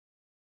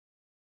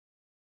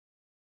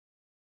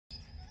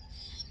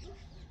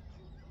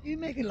You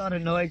make a lot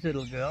of noise,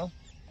 little girl.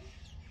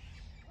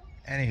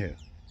 Anywho,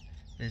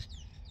 there's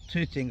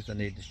two things I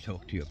need to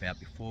talk to you about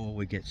before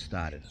we get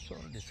started. Sort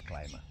of a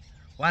disclaimer.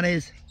 One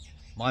is,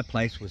 my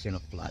place was in a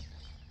flood.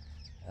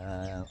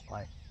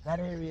 That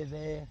area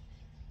there,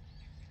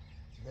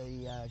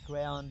 the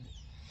ground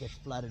gets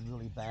flooded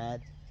really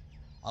bad.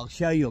 I'll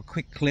show you a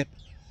quick clip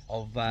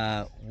of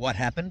what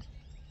happened.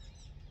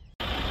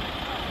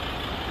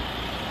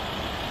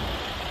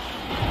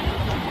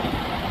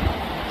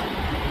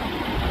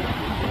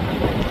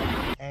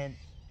 And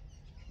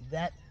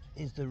that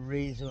is the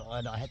reason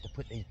I had to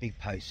put these big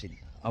posts in.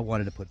 I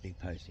wanted to put big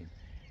posts in.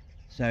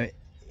 So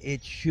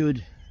it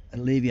should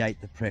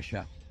alleviate the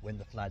pressure when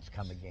the floods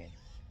come again,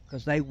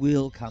 because they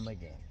will come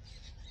again.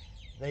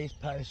 These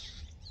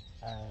posts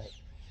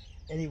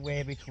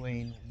anywhere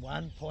between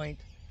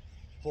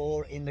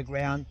 1.4 in the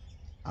ground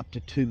up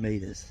to 2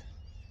 meters.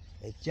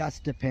 It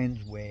just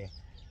depends where.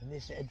 And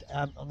this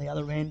on the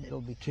other end, it'll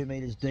be 2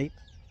 meters deep.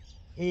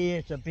 Here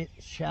it's a bit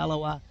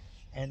shallower,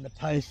 and the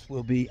posts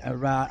will be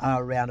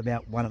around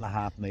about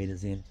 1.5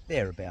 meters in,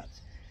 thereabouts.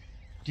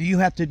 Do you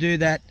have to do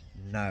that?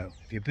 No.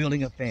 If you're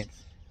building a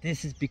fence,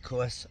 this is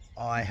because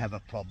I have a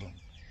problem.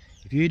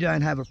 If you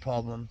don't have a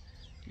problem,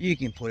 you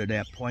can put it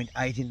out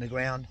 0.8 in the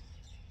ground.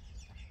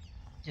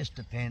 Just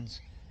depends.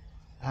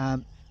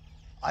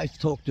 I've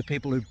talked to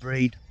people who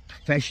breed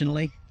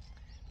professionally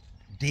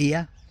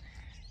deer,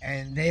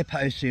 and their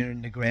posts are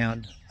in the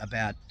ground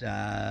about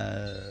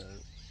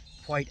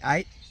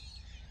 0.8,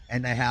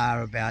 and they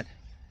are about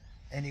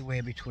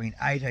anywhere between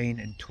 18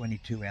 and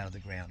 22 out of the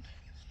ground.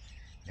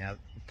 Now,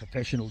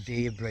 professional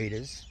deer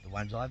breeders, the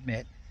ones I've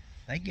met,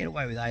 they get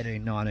away with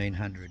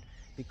 1900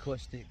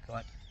 because they've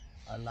got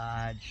a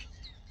large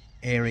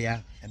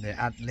area and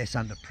they're less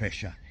under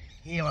pressure.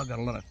 Here I've got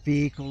a lot of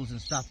vehicles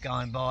and stuff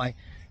going by,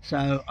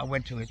 so I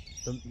went to it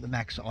the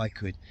max I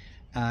could.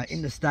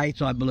 In the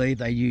States, I believe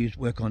they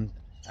work on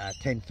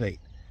 10 feet.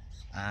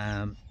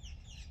 I'm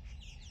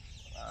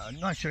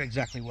not sure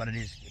exactly what it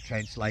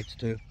translates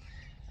to.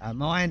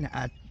 Mine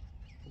are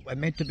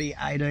meant to be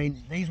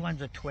 18. These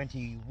ones are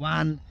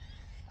 21.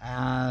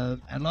 A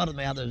lot of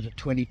the others are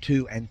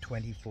 22 and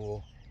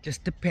 24,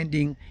 just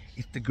depending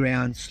if the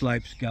ground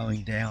slopes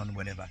going down or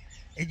whatever.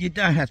 You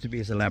don't have to be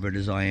as elaborate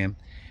as I am.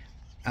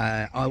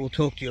 I will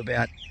talk to you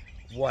about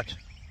what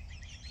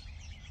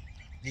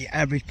the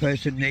average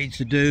person needs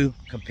to do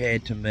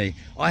compared to me.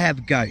 I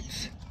have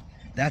goats.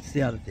 That's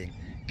the other thing.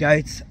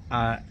 Goats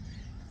are,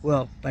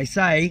 well, they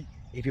say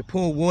if you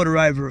pour water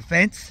over a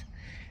fence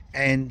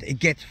and it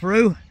gets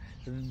through,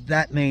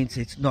 that means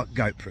it's not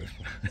goat proof.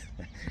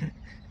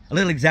 A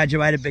little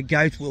exaggerated, but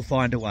goats will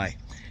find a way.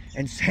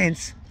 And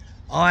hence,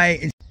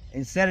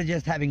 instead of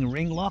just having a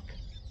ring lock,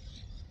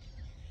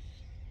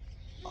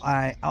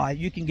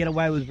 you can get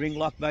away with ring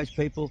lock, most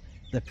people.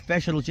 The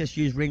professionals just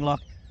use ring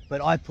lock,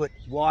 but I put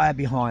wire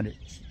behind it,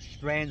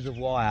 strands of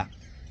wire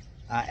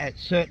at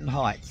certain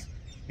heights,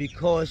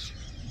 because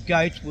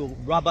goats will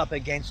rub up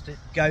against it,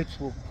 goats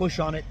will push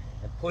on it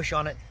and push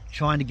on it,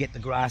 trying to get the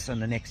grass on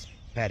the next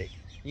paddock.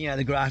 You know,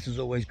 the grass is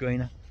always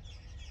greener,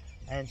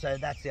 and so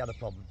that's the other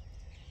problem.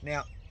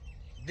 Now,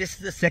 this is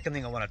the second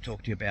thing I want to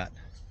talk to you about.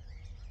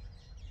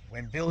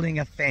 When building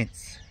a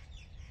fence,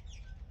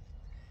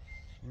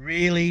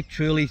 really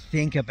truly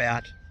think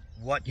about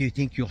what you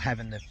think you'll have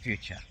in the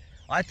future.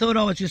 I thought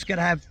I was just going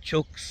to have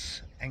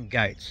chooks and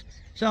goats,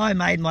 so I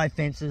made my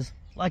fences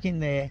like in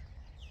there,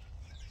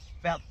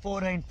 about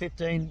 14,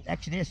 15,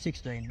 actually there's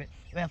 16, but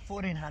about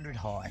 1400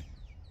 high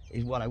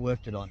is what I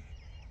worked it on,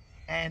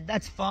 and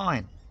that's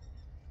fine.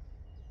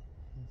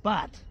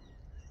 But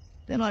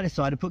then I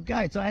decided to put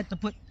goats. I had to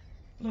put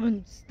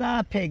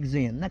star pegs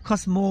in, that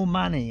cost more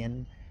money,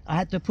 and I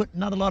had to put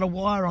another lot of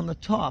wire on the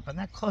top, and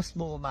that cost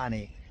more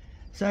money.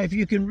 So if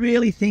you can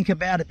really think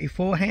about it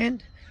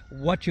beforehand,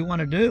 what you want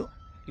to do,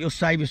 you'll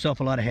save yourself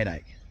a lot of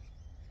headache.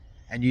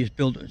 And you just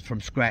build it from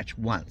scratch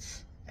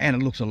once, and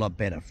it looks a lot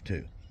better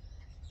too.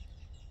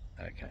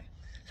 Okay,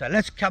 so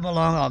let's come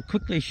along. I'll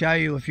quickly show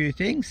you a few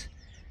things,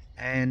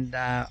 and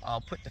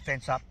I'll put the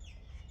fence up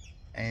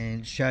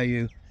and show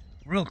you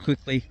real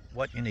quickly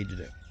what you need to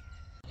do.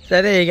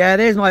 So there you go,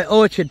 there's my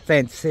orchard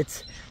fence.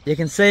 You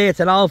can see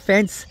it's an old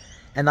fence,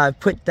 and I've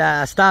put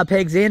star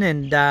pegs in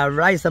and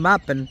raised them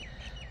up and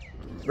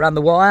run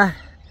the wire.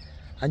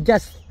 I'm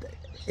just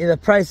in the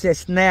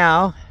process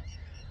now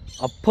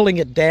of pulling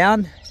it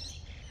down.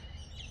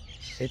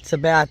 It's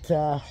about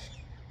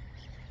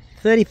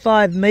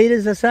 35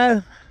 meters or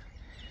so.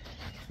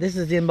 This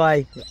is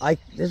this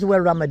is where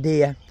I run my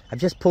deer. I've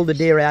just pulled the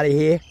deer out of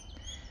here.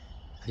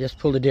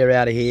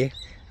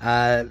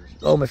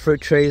 All my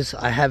fruit trees,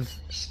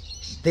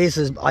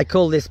 I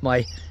call this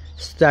my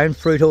stone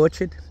fruit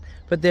orchard,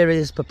 but there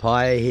is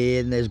papaya here,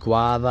 and there's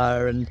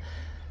guava, and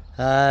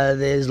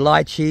there's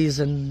lychees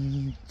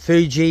and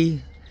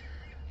Fuji,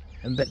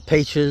 and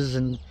peaches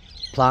and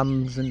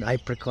plums and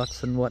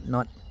apricots and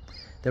whatnot.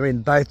 They're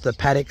in both the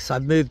paddocks.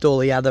 I've moved all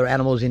the other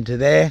animals into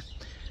there.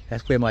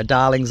 That's where my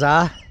darlings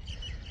are,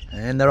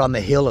 and they're on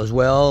the hill as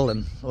well,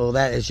 and all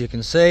that, as you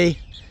can see.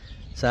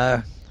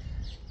 So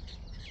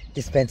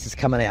this fence is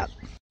coming out.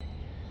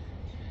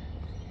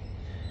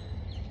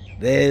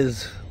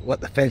 There's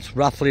what the fence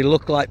roughly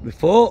looked like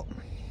before.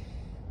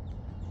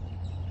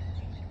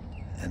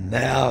 And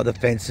now the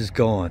fence is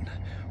gone.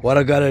 What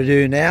I've got to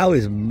do now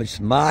is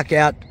just mark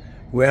out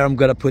where I'm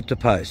going to put the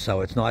post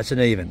so it's nice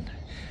and even.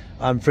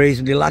 I'm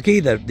reasonably lucky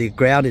that the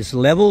ground is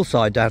level, so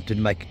I don't have to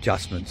make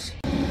adjustments.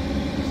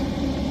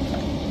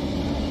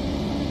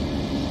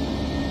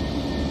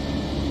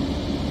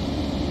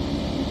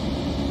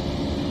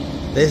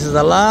 This is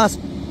the last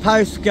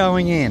post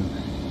going in.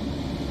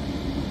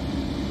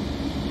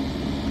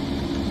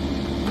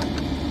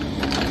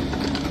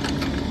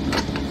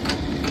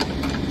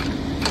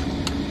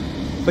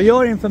 For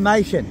your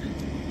information,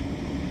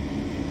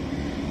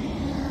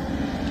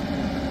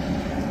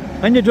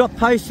 when you drop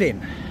posts in,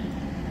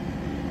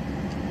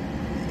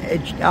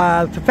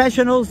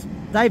 professionals,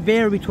 they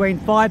vary between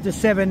 5 to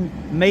 7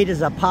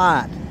 meters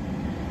apart,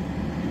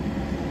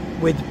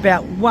 with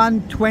about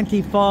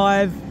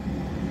 125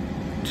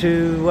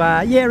 to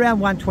around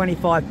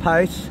 125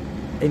 posts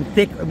in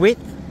thick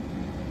width,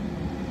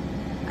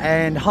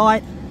 and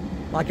height,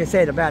 like I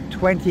said, about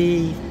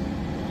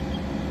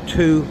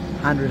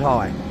 2,200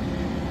 high.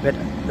 But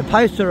the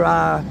posts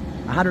are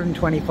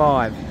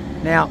 125.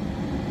 Now,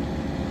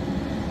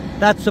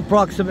 that's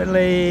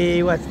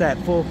approximately, what's that,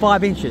 4 or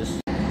 5 inches.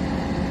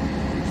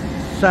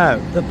 So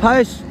the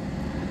posts,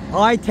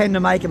 I tend to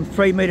make them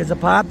 3 meters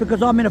apart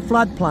because I'm in a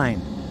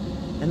floodplain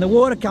and the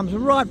water comes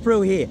right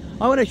through here.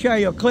 I want to show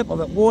you a clip of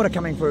the water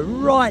coming through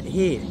right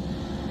here.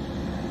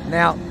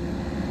 Now,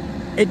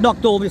 it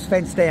knocked all this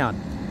fence down.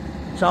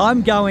 So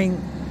I'm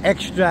going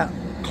extra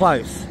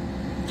close,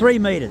 3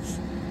 meters.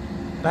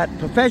 But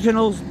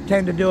professionals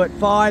tend to do it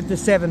 5 to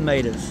 7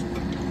 meters.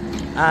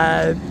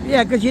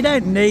 Yeah, because you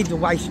don't need to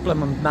waste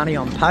money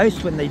on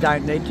posts when they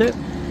don't need to,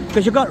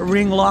 because you've got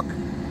ring lock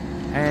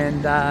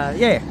and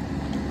yeah,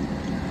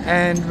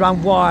 and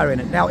run wire in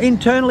it. Now,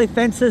 internally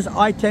fences,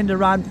 I tend to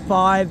run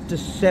 5 to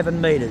 7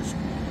 meters.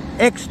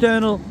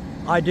 External,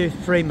 I do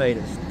 3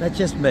 meters. That's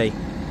just me.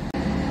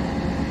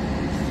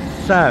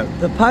 So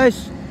the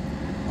posts,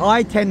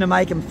 I tend to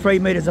make them 3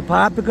 meters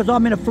apart because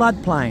I'm in a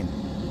floodplain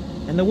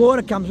and the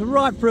water comes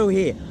right through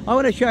here. I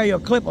want to show you a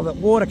clip of the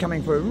water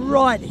coming through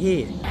right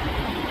here.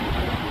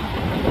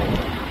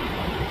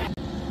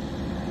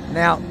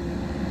 Now,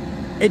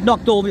 it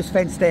knocked all this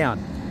fence down.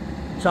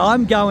 So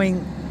I'm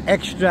going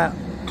extra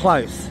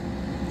close,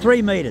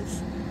 3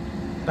 meters.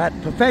 But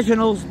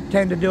professionals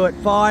tend to do it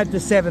 5 to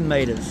 7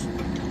 meters.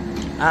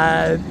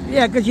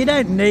 Yeah, because you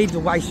don't need to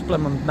waste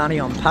money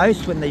on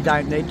posts when they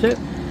don't need to,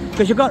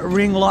 because you've got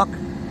ring lock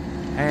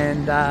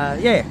and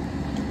yeah,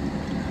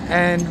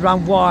 and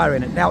run wire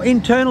in it. Now,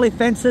 internally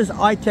fences,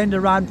 I tend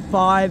to run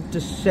 5 to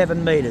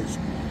 7 meters.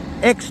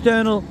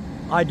 External,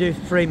 I do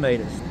 3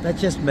 meters. That's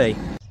just me.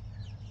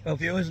 Well,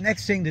 viewers,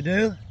 next thing to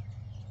do,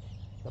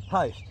 the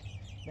post.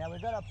 Now,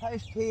 we've got a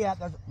post here.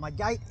 My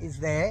gate is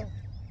there.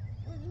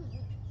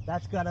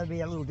 That's got to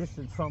be a little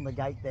distance from the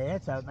gate there,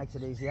 so it makes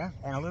it easier.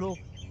 And a little,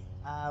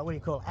 what do you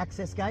call it,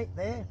 access gate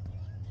there.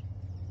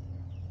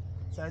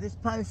 So this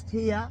post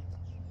here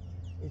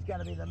is going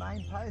to be the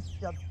main post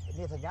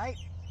near the gate.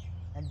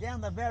 And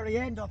down the very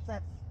end of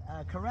that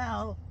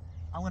corral,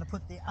 I'm going to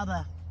put the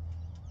other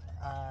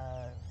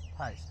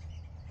post,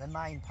 the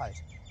main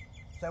post.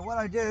 So what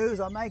I do is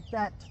I make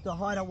that the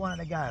height I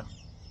want it to go.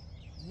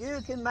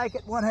 You can make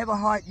it whatever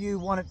height you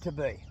want it to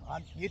be.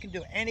 You can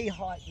do any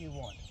height you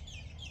want.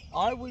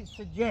 I would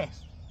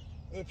suggest,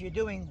 if you're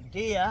doing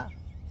deer,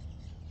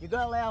 you've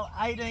got to allow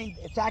 18,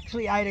 it's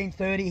actually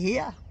 1830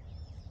 here.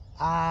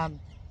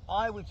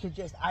 I would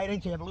suggest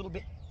 18, so you have a little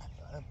bit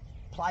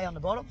play on the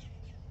bottom.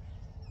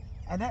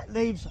 And that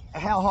leaves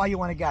how high you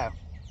want to go.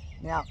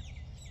 Now,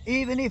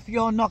 even if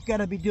you're not going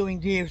to be doing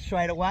deer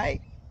straight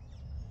away,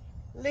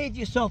 leave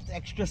yourself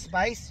extra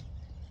space,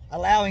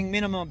 allowing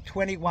minimum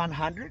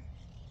 2100.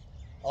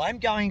 I'm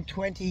going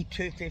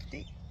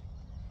 2250,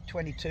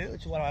 22,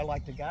 it's what I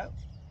like to go.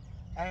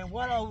 And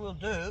what I will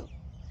do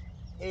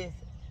is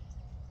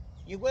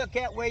you work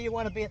out where you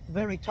want to be at the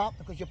very top,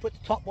 because you put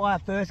the top wire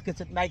first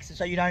because it makes it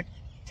so you don't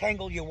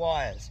tangle your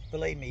wires.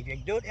 Believe me, if you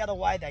do it the other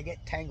way, they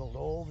get tangled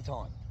all the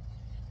time.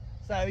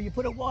 So you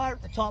put a wire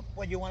at the top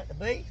where you want it to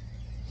be,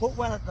 put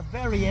one at the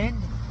very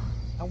end,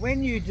 and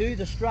when you do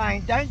the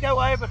strain, don't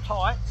go over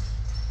tight,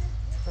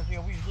 because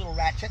you'll use little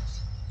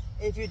ratchets.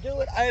 If you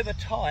do it over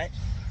tight,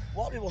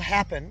 what will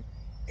happen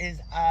is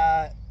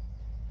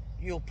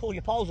you'll pull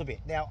your poles a bit.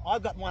 Now,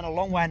 I've got one a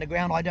long way in the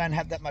ground, I don't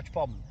have that much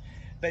problem.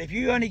 But if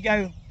you only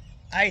go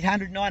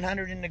 800,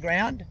 900 in the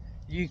ground,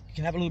 you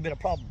can have a little bit of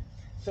problem.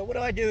 So what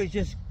I do is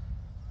just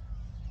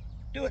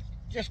do it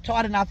just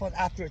tight enough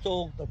after it's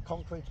all, the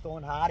concrete's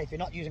gone hard. If you're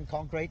not using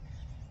concrete,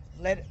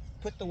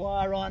 put the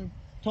wire on,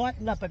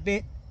 tighten up a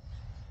bit.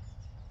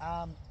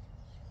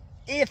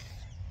 If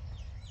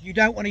you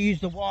don't want to use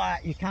the wire,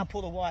 you can't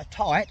pull the wire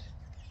tight,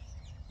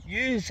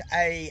 use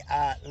a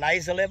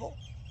laser level,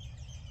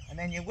 and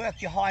then you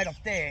work your height off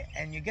there,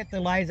 and you get the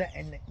laser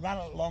and run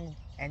it along,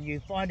 and you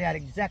find out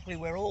exactly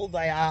where all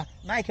they are,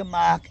 make a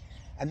mark,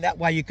 and that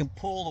way you can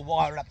pull the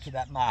wire up to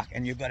that mark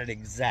and you've got it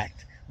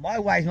exact. My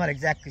way is not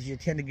exact because you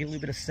tend to get a little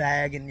bit of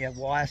sag in your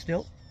wire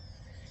still.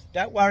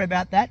 Don't worry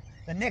about that.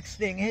 The next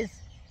thing is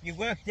you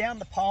work down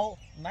the pole,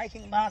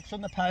 making marks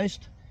on the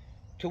post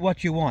to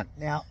what you want.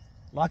 Now,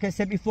 like I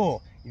said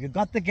before, if you've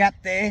got the gap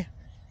there,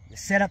 you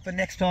set up for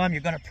next time,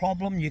 you've got a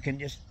problem, you can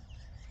just,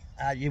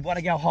 you want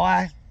to go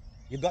higher,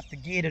 you've got the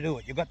gear to do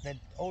it. You've got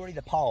already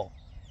the pole.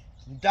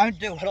 Don't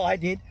do what I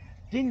did.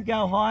 Didn't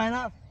go high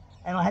enough,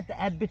 and I had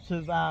to add bits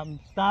of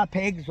star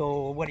pegs,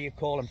 or what do you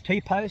call them,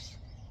 T-posts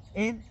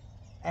in,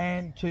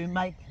 and to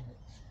make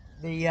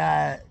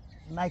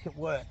it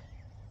work.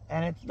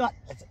 And it's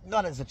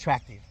not as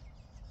attractive.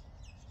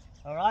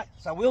 All right,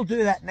 so we'll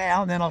do that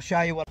now, and then I'll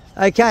show you what.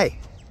 Okay,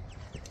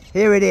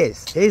 here it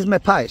is. Here's my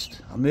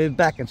post. I'll move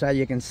back and so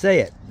you can see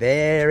it.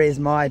 There is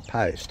my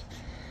post.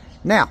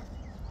 Now,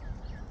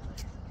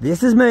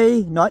 this is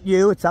me, not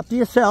you. It's up to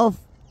yourself.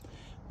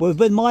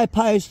 With my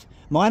post,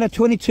 mine are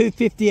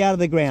 22.50 out of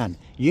the ground.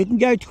 You can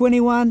go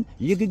 21,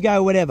 you could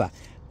go whatever.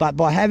 But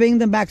by having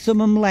the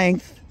maximum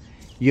length,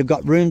 you've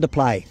got room to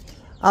play.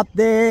 Up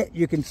there,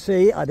 you can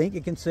see, I think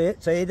you can see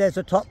it. See, there's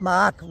a top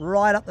mark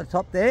right up the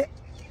top there.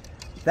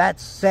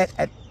 That's set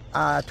at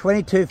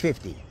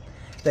 22.50.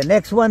 The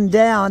next one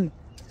down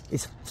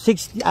is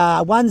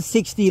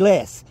 160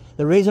 less.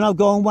 The reason I've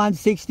gone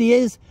 160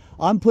 is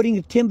I'm putting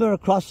the timber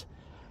across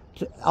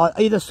to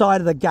either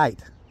side of the gate.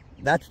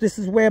 This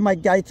is where my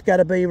gate's going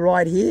to be,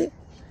 right here.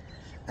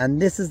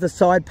 And this is the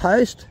side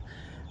post.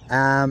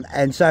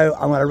 And so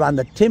I'm going to run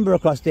the timber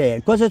across there.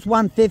 And because it's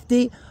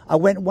 150, I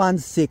went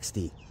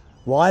 160.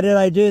 Why did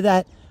I do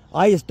that?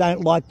 I just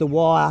don't like the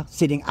wire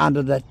sitting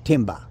under the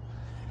timber.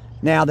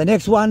 Now the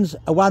next one's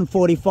a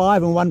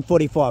 145 and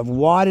 145.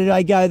 Why did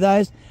I go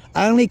those?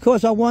 Only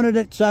because I wanted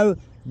it so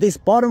this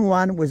bottom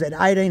one was at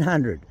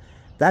 1800.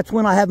 That's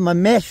when I have my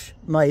mesh,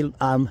 my,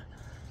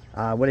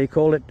 what do you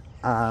call it?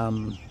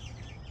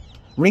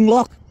 Ring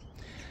lock.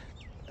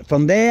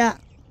 From there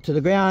to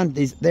the ground,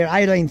 they're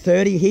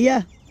 1830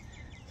 here.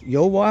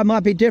 Your wire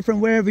might be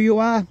different wherever you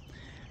are.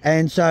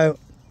 And so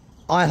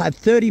I have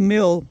 30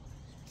 mil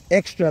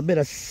extra bit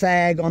of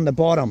sag on the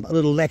bottom, a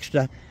little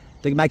extra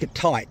to make it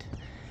tight.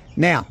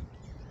 Now,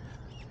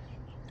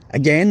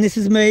 again, this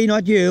is me,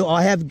 not you.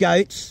 I have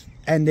goats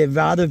and they're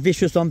rather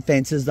vicious on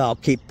fences. They'll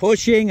keep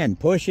pushing and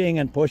pushing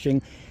and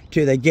pushing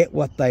till they get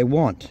what they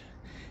want.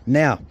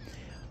 Now,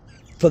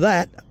 for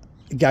that,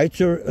 goats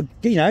are,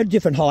 you know,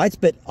 different heights,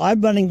 but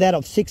I'm running that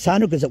of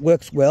 600 because it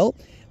works well.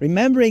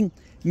 Remembering,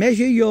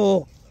 measure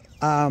your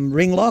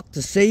ring lock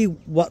to see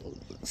what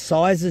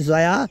sizes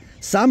they are.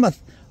 Some are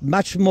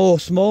much more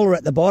smaller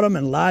at the bottom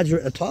and larger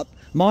at the top.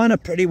 Mine are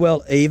pretty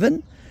well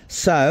even.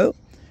 So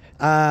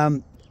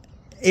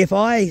if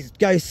I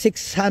go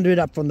 600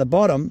 up from the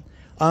bottom,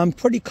 I'm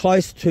pretty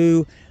close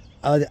to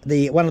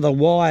one of the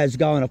wires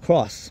going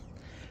across.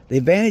 The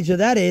advantage of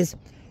that is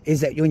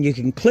that when you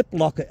can clip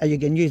lock it, you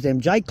can use them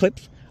J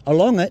clips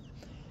along it,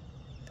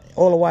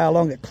 all the way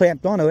along it,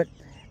 clamped onto it,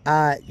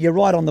 you're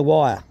right on the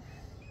wire.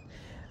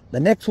 The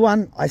next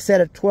one I set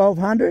at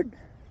 1200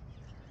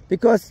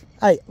 because,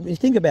 hey, when you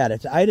think about it,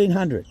 it's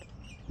 1800.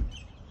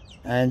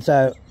 And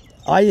so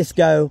I just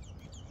go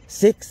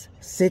 6,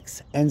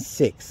 6 and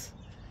 6.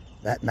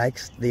 That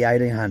makes the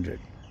 1800.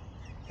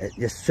 It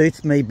just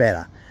suits me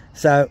better.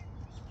 So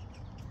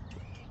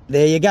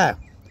there you go.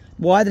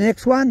 Why the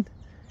next one?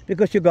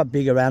 Because you've got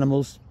bigger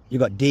animals, you've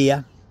got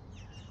deer,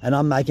 and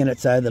I'm making it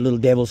so the little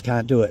devils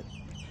can't do it.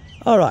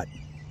 All right,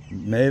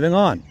 moving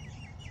on.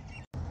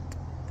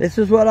 This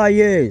is what I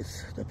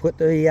use to put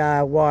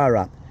the wire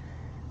up.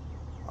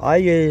 I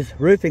use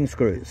roofing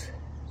screws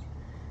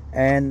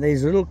and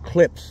these little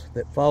clips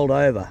that fold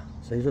over.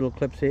 So these little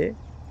clips here,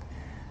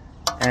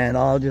 and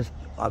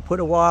I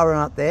put a wire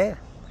up there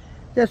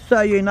just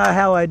so you know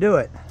how I do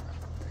it.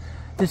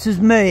 This is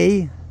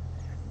me.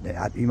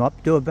 You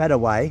might do a better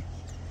way.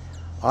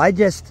 I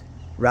just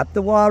wrap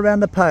the wire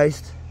around the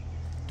post,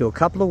 do a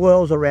couple of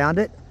whirls around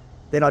it,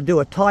 then I do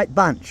a tight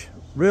bunch,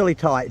 really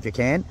tight if you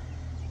can,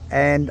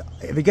 and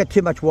if you get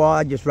too much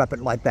wire, just wrap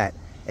it like that.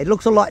 It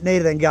looks a lot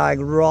neater than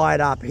going right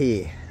up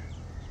here.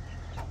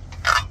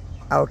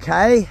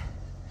 Okay,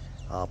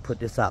 I'll put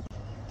this up.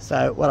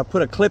 So I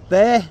put a clip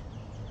there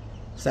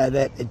so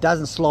that it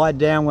doesn't slide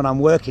down when I'm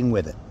working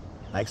with it.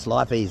 Makes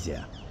life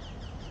easier.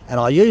 And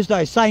I use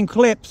those same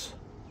clips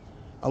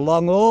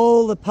along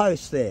all the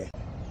posts there.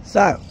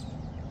 So,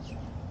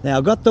 now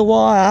I've got the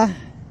wire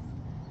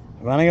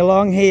running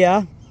along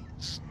here.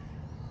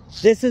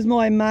 This is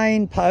my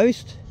main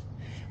post.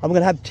 I'm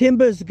going to have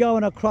timbers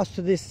going across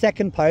to this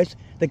second post.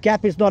 The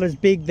gap is not as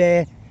big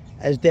there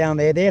as down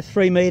there. They're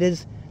 3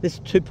 meters. This is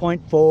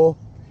 2.4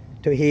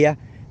 to here.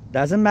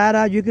 Doesn't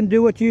matter, you can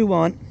do what you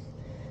want.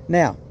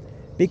 Now,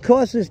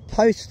 because there's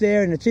posts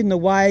there and it's in the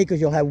way,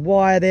 because you'll have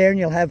wire there and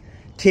you'll have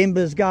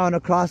timbers going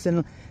across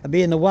and it'll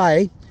be in the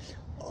way,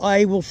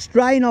 I will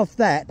strain off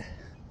that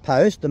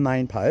post, the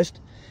main post,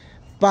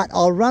 but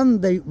I'll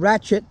run the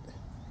ratchet,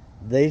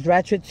 these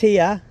ratchets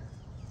here.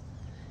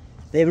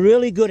 They're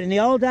really good. In the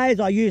old days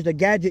I used a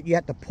gadget you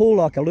had to pull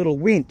like a little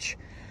winch.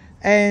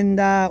 and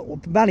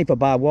money for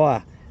barbed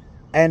wire,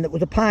 and it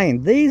was a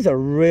pain. These are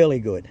really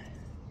good.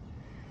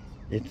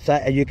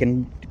 You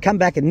can come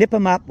back and nip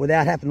them up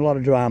without having a lot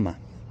of drama.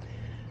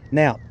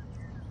 Now,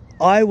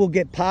 I will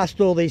get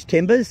past all these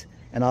timbers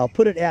and I'll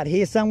put it out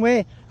here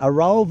somewhere. I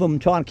roll them,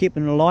 try and keep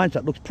them in a line so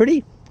it looks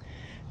pretty,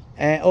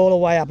 and all the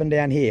way up and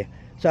down here.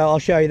 So I'll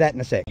show you that in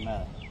a sec.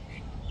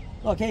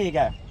 Look, here you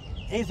go.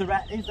 Here's the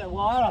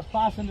wire. I've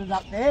fastened it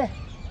up there.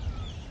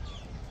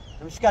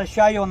 I'm just going to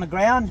show you on the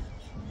ground.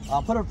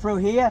 I'll put it through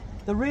here.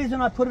 The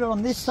reason I put it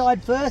on this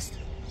side first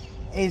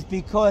is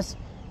because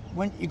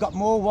when you've got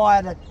more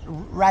wire to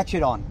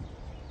ratchet on.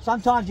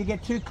 Sometimes you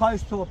get too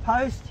close to a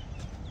post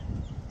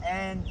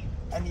and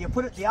you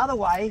put it the other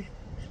way,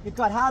 you've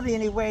got hardly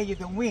anywhere you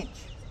can winch.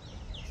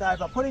 So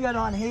by putting it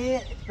on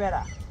here, it's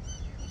better.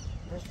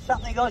 There's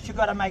something else you've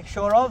got to make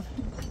sure of.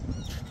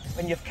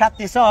 When you've cut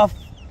this off,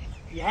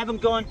 you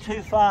haven't gone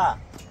too far.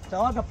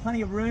 So I've got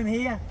plenty of room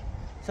here,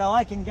 so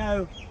I can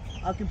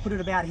put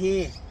it about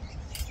here.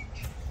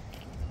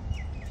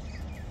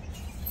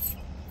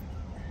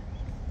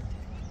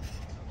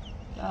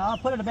 I'll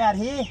put it about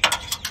here.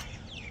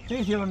 It's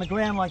easier on the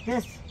ground like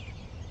this.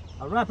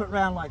 I'll wrap it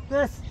around like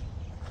this.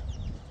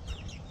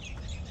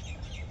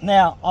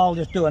 Now I'll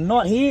just do a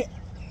knot here.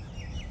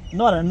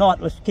 Not a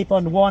knot, let's keep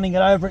on winding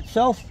it over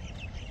itself.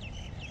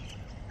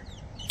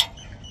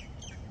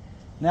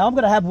 Now I'm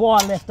going to have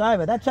wire left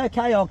over. That's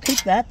okay, I'll keep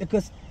that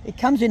because it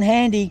comes in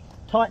handy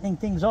tightening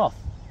things off.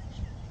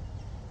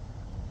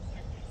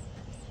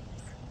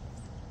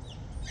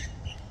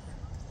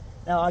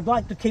 Now I'd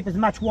like to keep as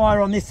much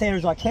wire on this here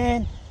as I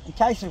can in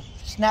case it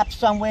snaps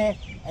somewhere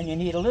and you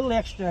need a little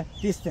extra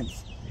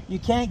distance. You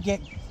can't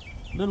get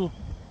little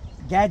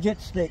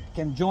gadgets that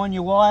can join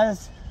your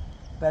wires,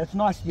 but it's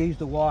nice to use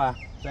the wire.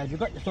 So if you've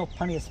got yourself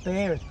plenty of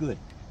spare, it's good.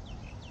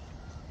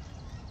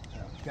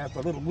 Go for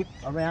a little whip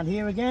around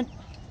here again.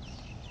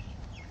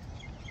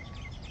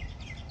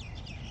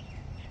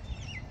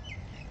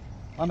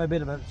 I'm a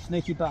bit of a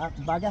sneaky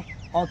bugger.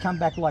 I'll come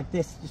back like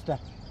this just to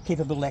keep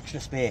a little extra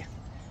spare.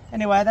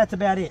 Anyway, that's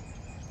about it.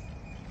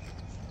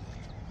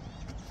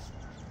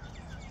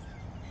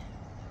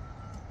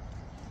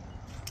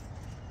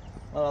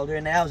 What I'll do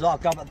now is I'll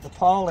go up the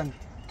pole and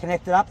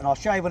connect it up, and I'll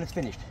show you when it's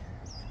finished.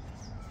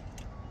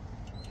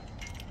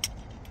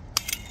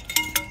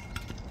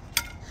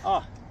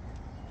 Oh,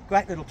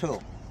 great little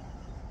tool.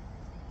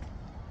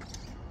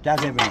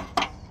 Does everything.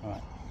 All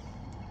right.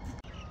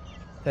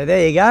 So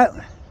there you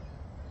go.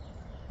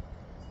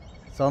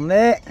 It's on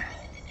there.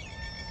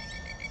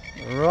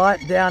 Right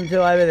down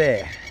to over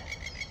there.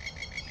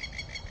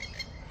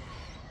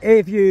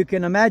 If you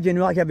can imagine,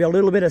 you might have a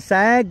little bit of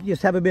sag,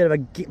 just have a bit of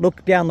a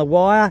look down the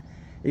wire.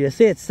 You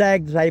see it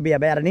sagged maybe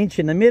about an inch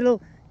in the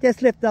middle,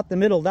 just lift up the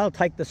middle, they'll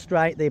take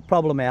the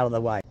problem out of the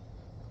way.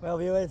 Well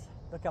viewers,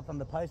 look up on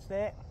the post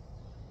there,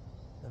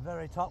 the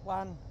very top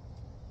one,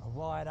 I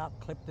wired up,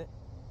 clipped it,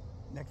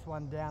 next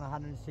one down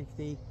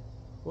 160,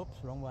 whoops,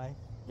 wrong way,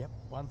 yep,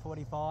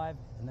 145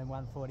 and then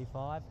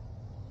 145.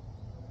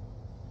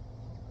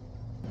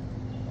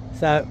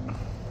 So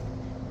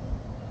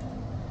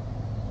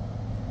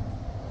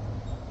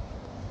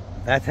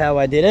that's how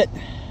I did it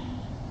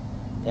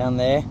down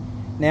there.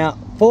 Now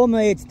for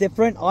me it's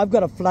different. I've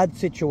got a flood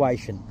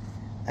situation,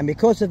 and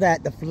because of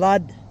that the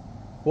flood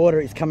water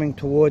is coming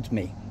towards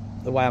me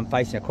the way I'm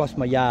facing across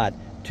my yard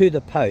to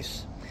the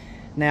posts.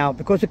 Now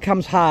because it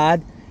comes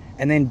hard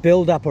and then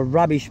builds up on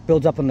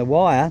the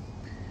wire,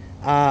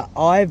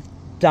 I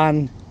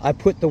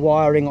put the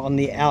wiring on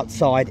the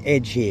outside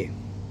edge here.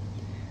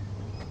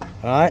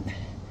 Alright,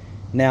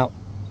 now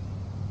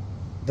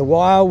the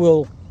wire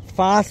will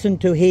fasten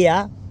to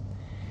here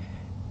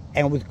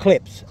and with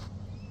clips,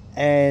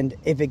 and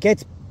if it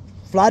gets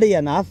floody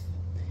enough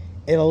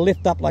it'll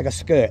lift up like a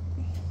skirt.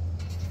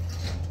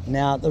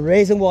 Now the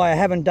reason why I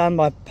haven't done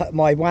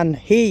my one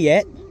here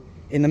yet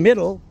in the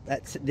middle,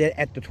 that's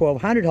at the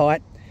 1200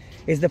 height,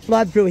 is the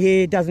flood through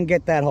here doesn't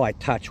get that high,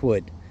 touch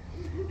wood.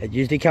 It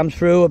usually comes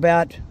through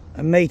about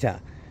a metre.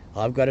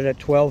 I've got it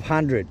at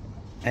 1200.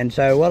 And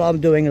so what I'm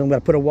doing is I'm going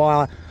to put a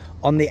wire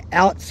on the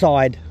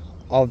outside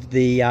of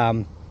the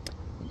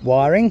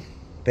wiring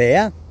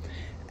there,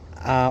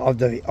 of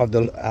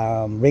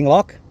the ring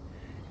lock,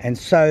 and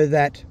so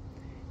that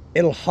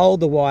it'll hold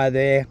the wire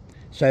there,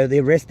 so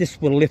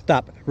this will lift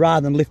up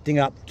rather than lifting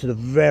up to the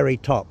very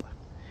top.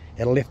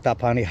 It'll lift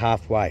up only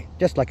halfway,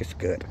 just like a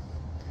skirt.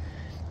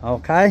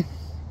 Okay,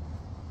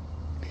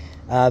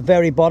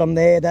 very bottom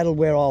there, that'll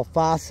where I'll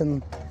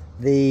fasten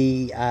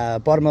the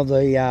bottom of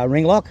the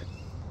ring lock.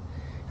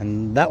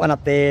 And that one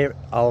up there,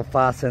 I'll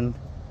fasten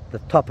the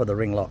top of the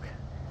ring lock.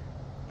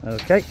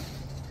 Okay,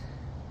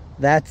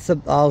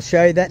 I'll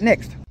show you that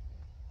next.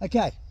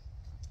 Okay,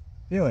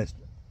 viewers,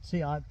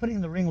 see I'm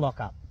putting the ring lock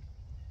up.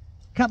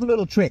 Couple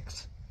little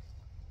tricks.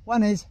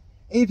 One is,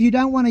 if you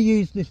don't want to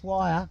use this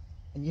wire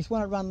and you just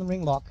want to run the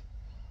ring lock,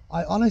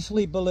 I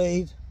honestly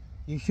believe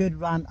you should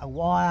run a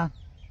wire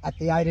at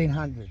the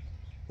 1800.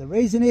 The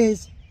reason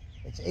is,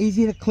 it's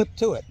easier to clip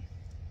to it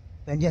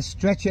than just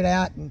stretch it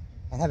out and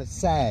have it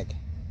sag.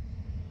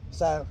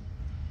 So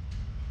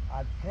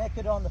I've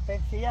connected on the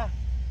fence here,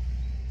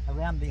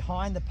 around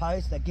behind the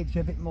post. That gives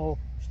you a bit more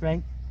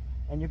strength.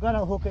 And you've got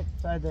to hook it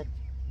so that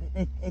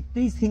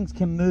these things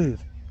can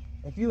move.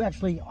 If you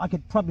actually, I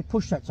could probably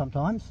push that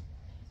sometimes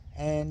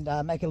and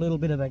make a little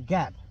bit of a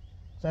gap.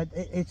 So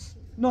it's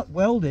not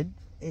welded,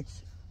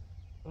 it's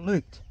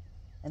looped,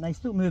 and they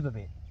still move a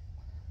bit.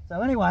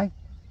 So anyway,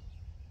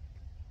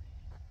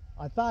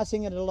 I'm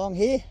fastening it along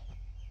here,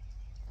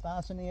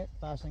 fastening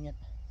it,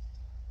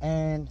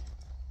 and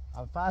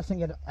I'm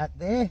fastening it at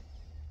there,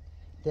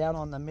 down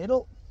on the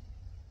middle,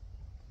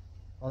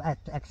 well at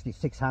actually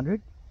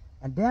 600,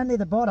 and down near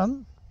the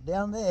bottom,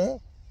 down there,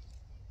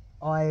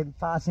 I'm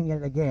fastening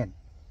it again.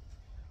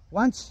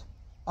 Once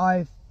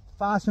I've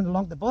fastened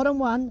along, the bottom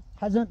one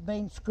hasn't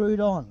been screwed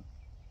on,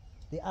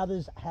 the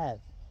others have.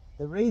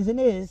 The reason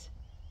is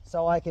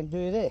so I can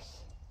do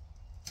this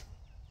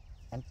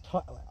and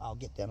I'll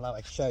get down low,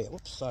 I can show you.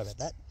 Oops, sorry about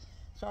that.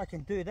 So I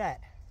can do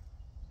that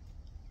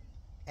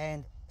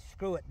and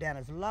screw it down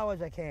as low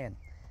as I can.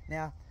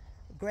 Now,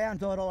 the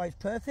ground's not always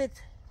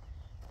perfect,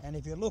 and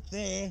if you look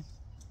there,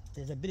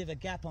 there's a bit of a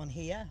gap on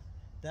here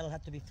that'll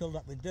have to be filled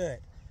up with dirt.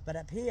 But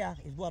up here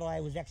is what I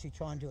was actually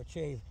trying to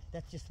achieve.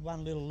 That's just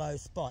one little low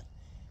spot.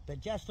 But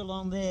just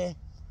along there,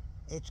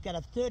 it's got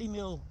a 30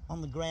 mil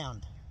on the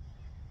ground,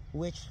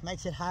 which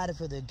makes it harder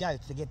for the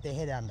goats to get their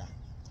head under.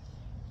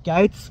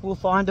 Goats will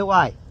find a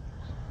way.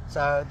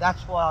 So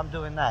that's why I'm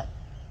doing that.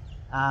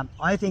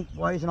 I think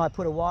the reason I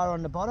put a wire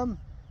on the bottom,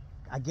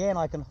 again,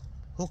 I can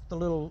hook the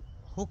little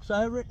hooks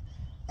over it,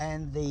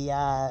 and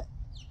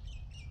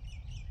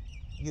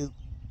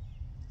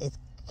it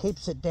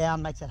keeps it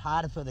down, makes it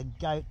harder for the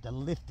goat to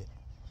lift it.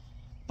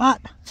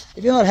 But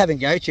if you're not having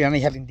goats, you're only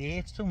having deer,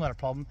 it's still not a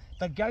problem.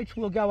 But goats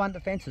will go under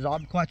fences.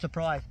 I'm quite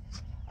surprised.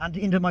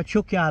 Into my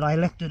chook yard, I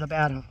left it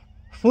about a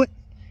foot,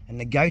 and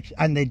the goats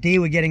and the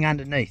deer were getting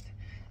underneath.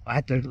 I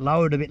had to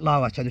lower it a bit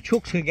lower so the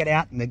chooks could get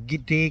out and the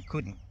deer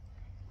couldn't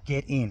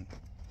get in,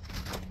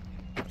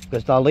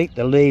 because they'll eat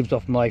the leaves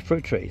off my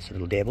fruit trees,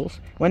 little devils.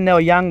 When they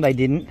were young they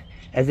didn't.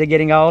 As they're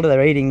getting older,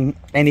 they're eating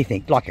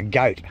anything, like a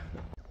goat.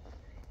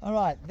 All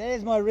right,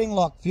 there's my ring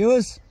lock,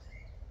 viewers.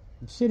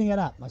 I'm setting it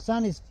up. My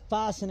son is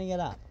fastening it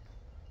up.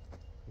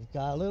 He's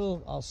got a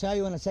little, I'll show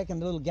you in a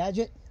second, a little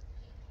gadget.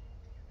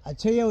 I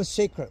tell you a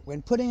secret.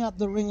 When putting up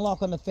the ring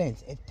lock on the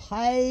fence, it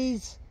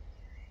pays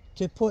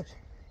to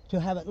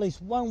have at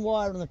least one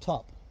wire on the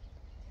top.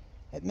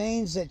 It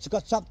means that it's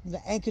got something to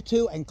anchor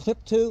to and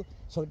clip to,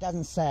 so it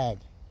doesn't sag.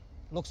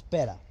 Looks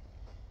better.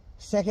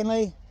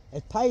 Secondly,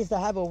 it pays to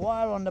have a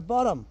wire on the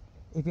bottom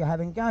if you're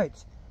having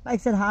goats.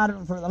 Makes it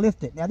harder for it to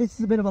lift it. Now this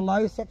is a bit of a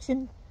low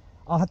section.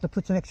 I'll have to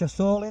put some extra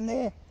soil in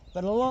there,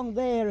 but along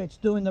there it's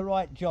doing the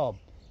right job.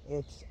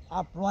 It's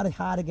up right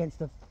hard against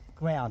the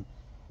ground.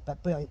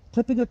 But by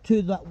clipping it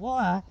to that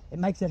wire, it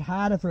makes it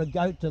harder for a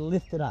goat to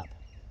lift it up.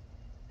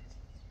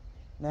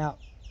 Now,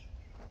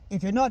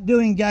 if you're not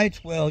doing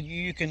goats, well,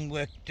 you can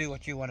do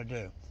what you want to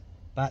do.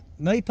 But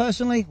me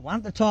personally, one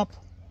at the top,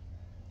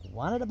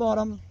 one at the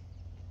bottom.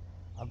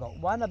 I've got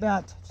one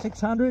about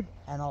 600,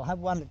 and I'll have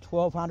one at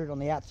 1200 on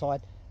the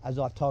outside, as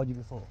I've told you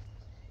before.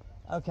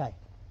 Okay,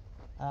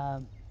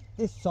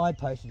 this side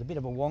post is a bit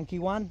of a wonky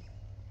one,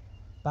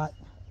 but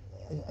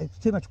it's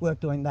too much work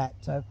doing that.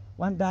 So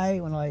one day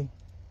when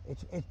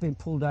it's been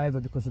pulled over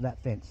because of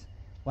that fence.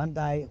 One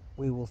day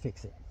we will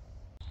fix it.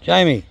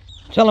 Jamie,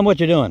 tell them what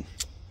you're doing.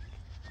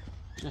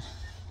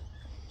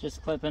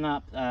 Just clipping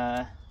up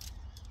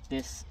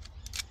this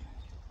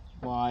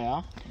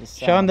wire.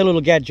 Show them the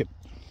little gadget.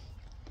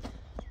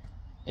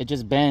 It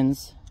just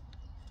bends.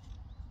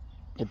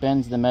 It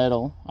bends the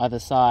metal either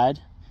side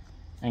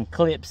and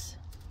clips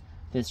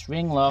this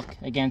ring lock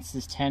against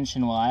this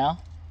tension wire.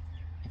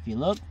 If you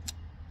look,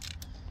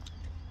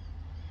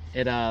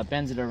 it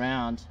bends it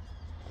around.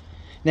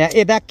 Now,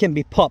 that can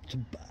be popped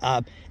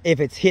if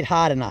it's hit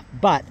hard enough,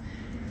 but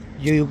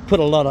you put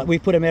a lot of, we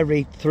put them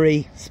every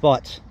 3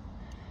 spots.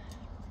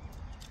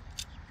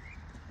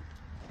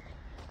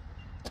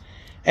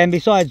 And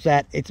besides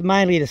that, it's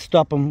mainly to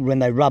stop them when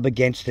they rub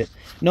against it.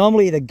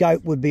 Normally the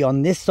goat would be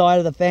on this side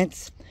of the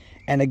fence,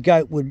 and the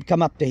goat would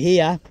come up to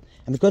here,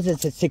 and because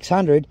it's at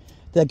 600,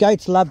 the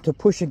goats love to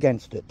push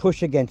against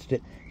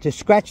it, to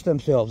scratch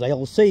themselves.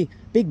 They'll see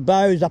big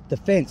bows up the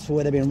fence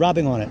where they've been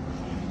rubbing on it.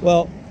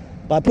 Well,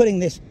 by putting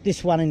this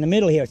one in the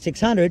middle here at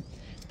 600,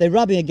 they're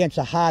rubbing against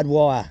a hard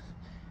wire,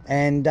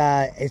 and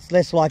it's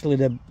less likely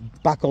to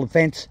buckle the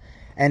fence.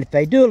 And if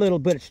they do a little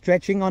bit of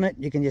stretching on it,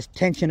 you can just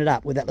tension it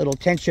up with that little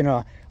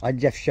tensioner I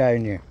just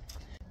shown you.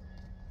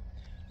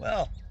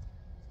 Well,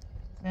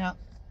 now,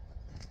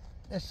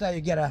 let's say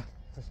you get a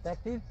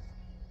perspective.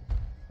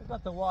 We've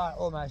got the wire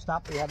almost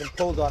up, we haven't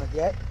pulled on it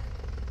yet.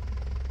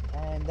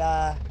 And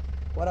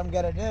what I'm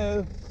going to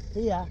do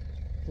here,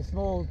 it's a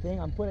small thing,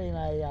 I'm putting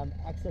a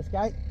access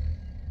gate.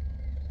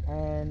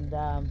 And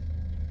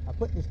I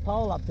put this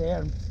pole up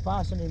there and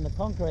fasten it in the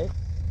concrete.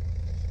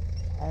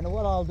 And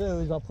what I'll do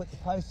is I'll put the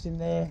posts in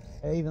there,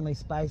 evenly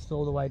spaced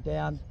all the way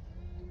down,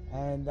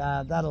 and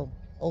that'll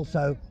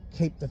also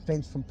keep the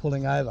fence from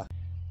pulling over.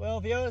 Well,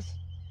 viewers,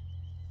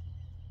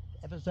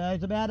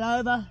 Episode's about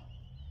over.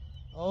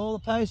 All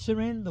the posts are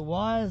in, the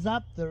wire's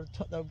up, the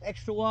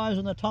extra wires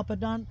on the top are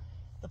done.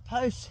 The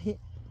posts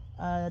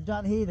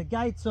done here, the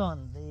gate's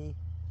on, the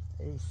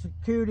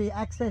security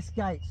access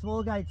gate,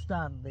 small gate's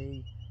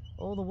done,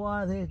 all the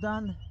wire there's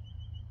done.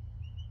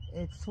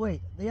 It's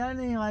sweet. The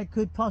only thing I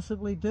could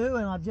possibly do,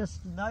 and I've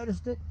just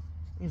noticed it,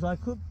 is I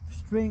could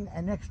string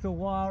an extra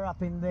wire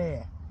up in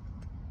there.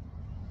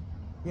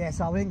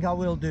 Yes, I think I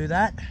will do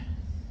that.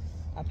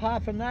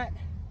 Apart from that,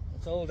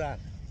 it's all done.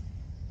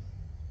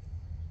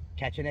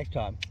 Catch you next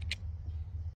time.